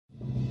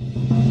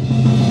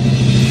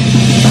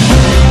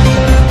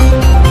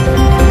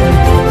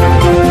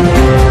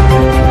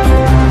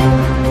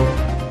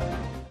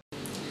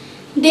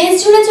দেশ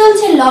জুড়ে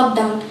চলছে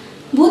লকডাউন।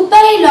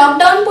 বুধবার এই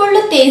লকডাউন পড়ল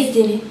 23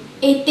 দিনে।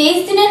 এই 23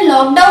 দিনের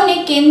লকডাউনে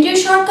কেন্দ্রীয়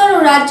সরকার ও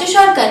রাজ্য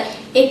সরকার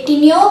একটি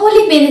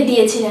নিয়মাবলী বেঁধে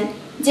দিয়েছিলেন,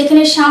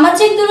 যেখানে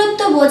সামাজিক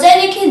দূরত্ব বজায়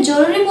রেখে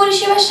জরুরি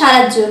পরিষেবা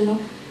সারার জন্য।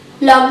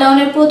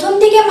 লকডাউনের প্রথম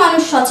দিকে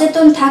মানুষ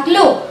সচেতন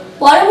থাকলেও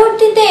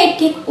পরবর্তীতে এর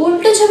ঠিক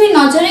উল্টো ছবি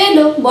নজরে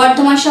এলো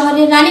বর্ধমান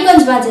শহরের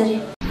রানীগঞ্জ বাজারে।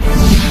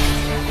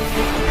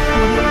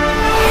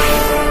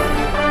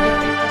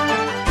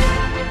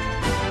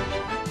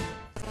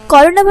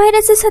 করোনা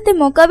ভাইরাসের সাথে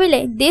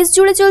মোকাবিলায় দেশ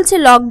জুড়ে চলছে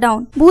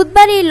লকডাউন।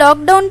 বুধবার এই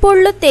লকডাউন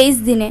পড়ল 23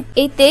 দিনে।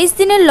 এই 23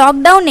 দিনের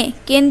লকডাউনে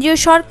কেন্দ্রীয়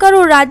সরকার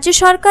ও রাজ্য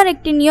সরকার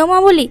একটি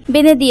নিয়মাবলী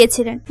বেঁধে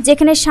দিয়েছিলেন,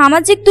 যেখানে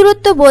সামাজিক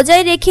দূরত্ব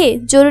বজায় রেখে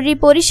জরুরি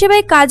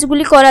পরিষেবায়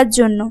কাজগুলি করার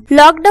জন্য।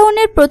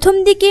 লকডাউনের প্রথম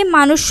দিকে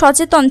মানুষ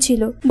সচেতন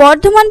ছিল।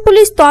 বর্ধমান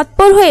পুলিশ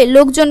তৎপর হয়ে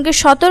লোকজনকে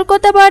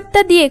সতর্কতা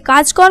বার্তা দিয়ে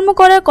কাজকর্ম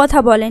করার কথা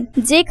বলেন।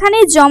 যেখানে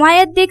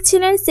জমায়েত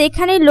দেখছিলেন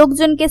সেখানে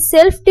লোকজনকে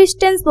সেলফ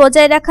ডিস্টেন্স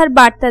বজায় রাখার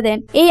বার্তা দেন।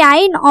 এই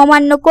আইন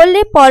অমান্য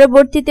করলে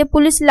পরবর্তীতে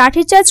পুলিশ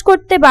লাঠিচার্জ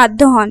করতে বাধ্য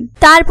হন।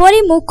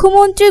 তারপরই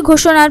মুখ্যমন্ত্রীর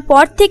ঘোষণার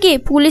পর থেকে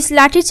পুলিশ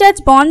লাঠিচার্জ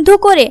বন্ধ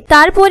করে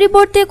তার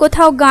পরিবর্তে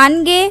কোথাও গান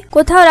গেয়ে,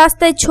 কোথাও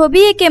রাস্তায়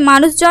ছবি এঁকে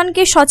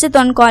মানুষজনকে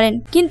সচেতন করেন।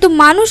 কিন্তু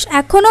মানুষ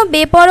এখনো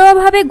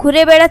বেপরোয়াভাবে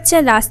ঘুরে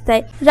বেড়াচ্ছেন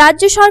রাস্তায়।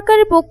 রাজ্য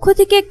সরকারের পক্ষ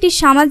থেকে একটি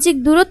সামাজিক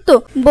দূরত্ব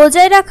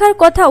বজায় রাখার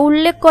কথা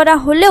উল্লেখ করা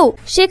হলেও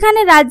সেখানে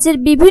রাজ্যের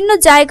বিভিন্ন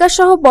জায়গা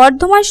সহ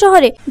বর্ধমান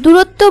শহরে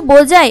দূরত্ব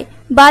বজায়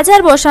বাজার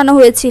বসানো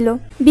হয়েছিল।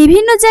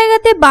 বিভিন্ন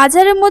জায়গাতে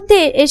বাজারের মধ্যে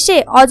এসে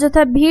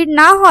অযথা ভিড়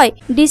না হয়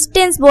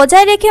ডিস্টেন্স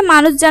বজায় রেখে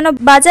মানুষ যেন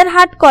বাজার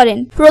হাট করেন।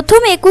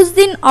 প্রথম 21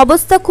 দিন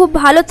অবস্থা খুব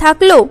ভালো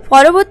থাকলেও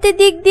পরবর্তী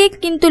দিক দিয়ে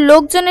কিন্তু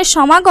লোকজনের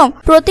সমাগম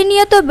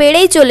প্রতিনিয়ত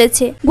বেড়েই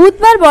চলেছে।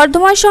 বুধবার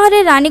বর্ধমান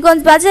শহরের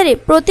রানীগঞ্জ বাজারে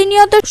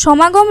প্রতিনিয়ত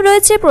সমাগম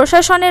রয়েছে।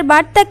 প্রশাসনের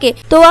বার্তাকে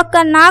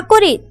তোয়াক্কা না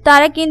করে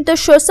তারা কিন্তু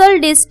সোশ্যাল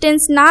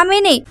ডিস্টেন্স না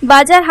মেনেই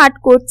বাজার হাট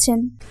করছেন।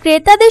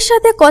 ক্রেতাদের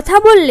সাথে কথা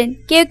বললেন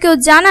কেউ কেউ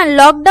জানান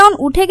লকডাউন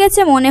উঠে গেছে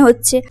মনে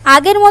হচ্ছে,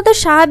 আগের মতো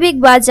স্বাভাবিক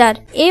বাজার।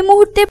 এই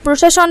মুহূর্তে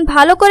প্রশাসন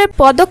ভালো করে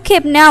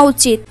পদক্ষেপ নেওয়া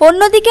উচিত।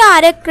 অন্যদিকে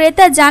আরেক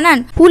ক্রেতা জানান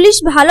পুলিশ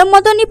ভালো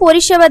মতনই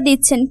পরিষেবা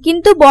দিচ্ছেন,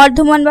 কিন্তু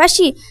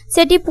বর্ধমানবাসী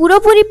সেটি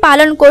পুরোপুরি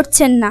পালন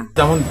করছেন না।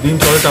 যেমন দিন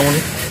চলে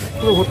তেমনই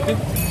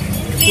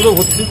পুরো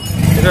ভর্তি।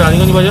 এটা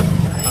রানীগঞ্জ বাজার।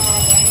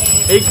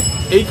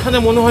 এইখানে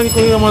মনে হয়নি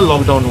কোনো আমার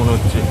লকডাউন মনে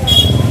হচ্ছে।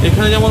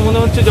 এখানে যেমন মনে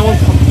হচ্ছে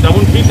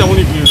যেমন ভিড়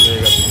তেমনই ভিড় হয়ে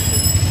গেছে।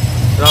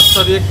 রাস্তা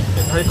দিয়ে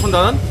খানিকক্ষণ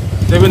দাঁড়ান,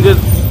 দেখবেন যে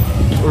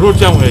রোড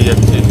জ্যাম হয়ে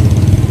যাচ্ছে।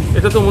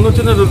 এটা তো মনে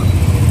হচ্ছে না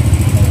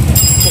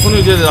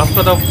কখনোই যে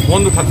রাস্তাটা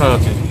বন্ধ থাকার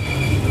আছে।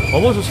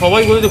 অবশ্য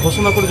সবাই বলে যে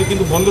ঘোষণা করেছে,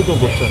 কিন্তু বন্ধ তো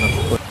করছে না।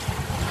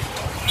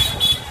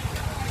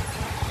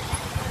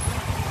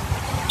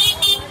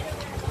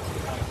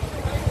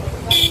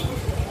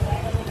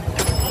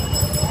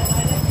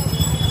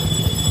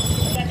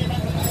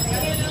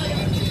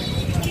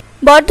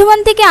 বর্ধমান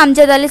থেকে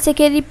আমজাদ আলী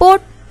শেখের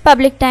রিপোর্ট,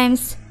 পাবলিক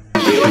টাইমস।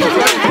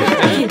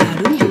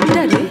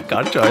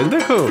 কার চয়েস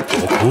দেখো,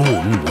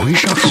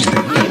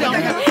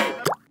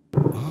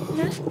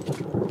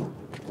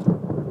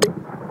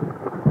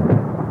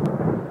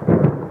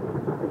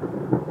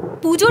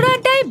 পুজোর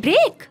আড্ডায়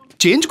ব্রেক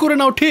চেঞ্জ করে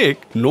নাও ঠিক,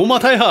 নো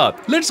মাথায় হাত।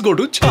 লেটস গো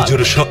টু চা।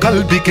 পুজোর সকাল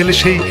বিকেল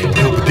সেই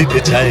ডুব দিতে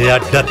চায়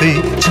আড্ডাতেই,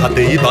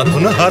 ছাদেই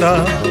বাঁধন হারা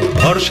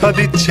ভরসা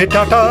দিচ্ছে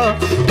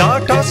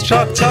টাটা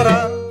স্ট্রাকচারা।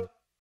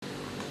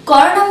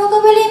 করোনা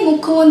মোকাবিলায়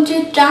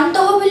মুখ্যমন্ত্রীর ত্রাণ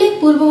তহবিলে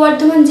পূর্ব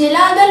বর্ধমান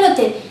জেলা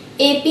আদালতের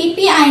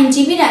এপিপি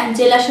আইনজীবীরা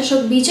জেলা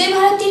শাসক বিজয়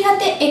ভারতীর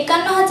হাতে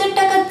 51,000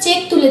 টাকার চেক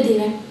তুলে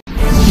দিলেন।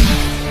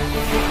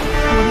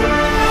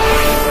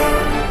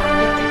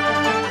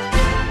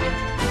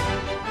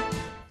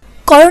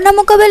 করোনা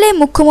মোকাবিলায়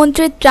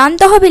মুখ্যমন্ত্রীর ত্রাণ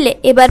তহবিলে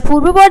এবার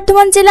পূর্ব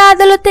বর্ধমান জেলা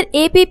আদালতের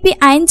এপিপি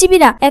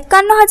আইনজীবীরা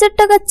 51,000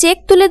 টাকার চেক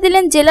তুলে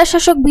দিলেন জেলা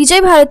শাসক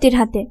বিজয় ভারতীর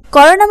হাতে।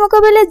 করোনা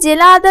মোকাবিলায়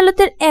জেলা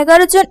আদালতের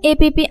 11 জন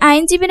এপিপি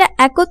আইনজীবীরা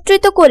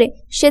একত্রিত করে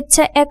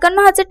স্বেচ্ছায়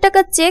 51,000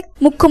 টাকার চেক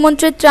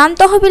মুখ্যমন্ত্রীর ত্রাণ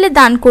তহবিলে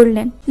দান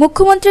করলেন।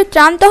 মুখ্যমন্ত্রীর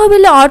ত্রাণ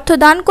তহবিলে অর্থ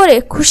দান করে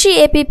খুশি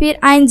এপিপির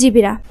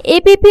আইনজীবীরা।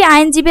 এপিপি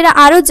আইনজীবীরা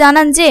আরও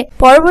জানান যে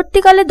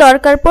পরবর্তীকালে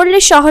দরকার পড়লে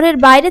শহরের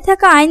বাইরে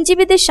থাকা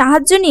আইনজীবীদের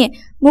সাহায্য নিয়ে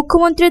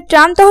মুখ্যমন্ত্রীর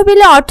ত্রাণ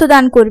তহবিলে অর্থ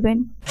দান করবেন।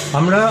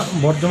 আমরা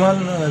বর্ধমান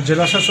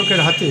জেলা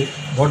শাসকের হাতে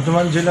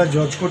বর্ধমান জেলা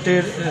জজ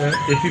কোর্টের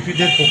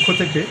এপিপিদের পক্ষ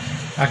থেকে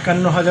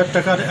 51,000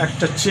 টাকার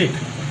একটা চেক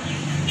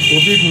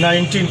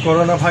কোভিড-19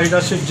 করোনা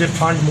ভাইরাসের যে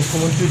ফান্ড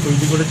মুখ্যমন্ত্রী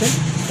তৈরি করেছেন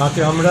তাতে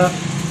আমরা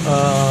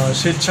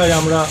স্বেচ্ছায়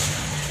আমরা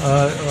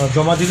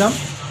জমা দিলাম।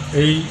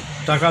 এই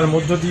টাকার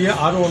মধ্য দিয়ে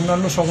আরও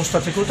অন্যান্য সংস্থা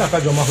থেকেও টাকা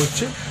জমা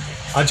হচ্ছে।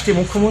 আজকে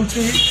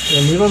মুখ্যমন্ত্রী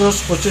নিরলস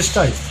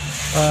প্রচেষ্টায়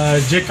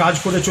যে কাজ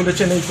করে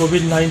চলেছেন এই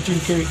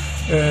কোভিড-19কে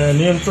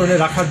নিয়ন্ত্রণে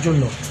রাখার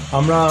জন্য,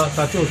 আমরা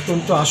তাতে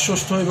অত্যন্ত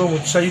আশ্বস্ত এবং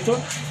উৎসাহিত।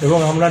 এবং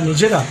আমরা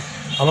নিজেরা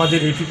আমাদের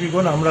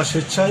এপিপিগণ আমরা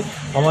স্বেচ্ছায়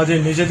আমাদের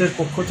নিজেদের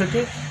পক্ষ থেকে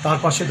তার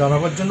পাশে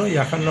দাঁড়াবার জন্য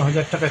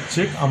 51,000 টাকার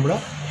চেক আমরা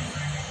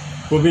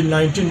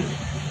COVID-19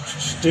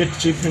 state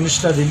chief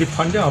minister relief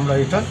ফান্ডে আমরা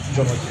এটা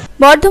জমা দিই।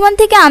 বর্ধমান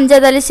থেকে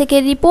আমজাদ আলী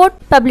শেখের রিপোর্ট,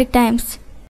 পাবলিক টাইমস।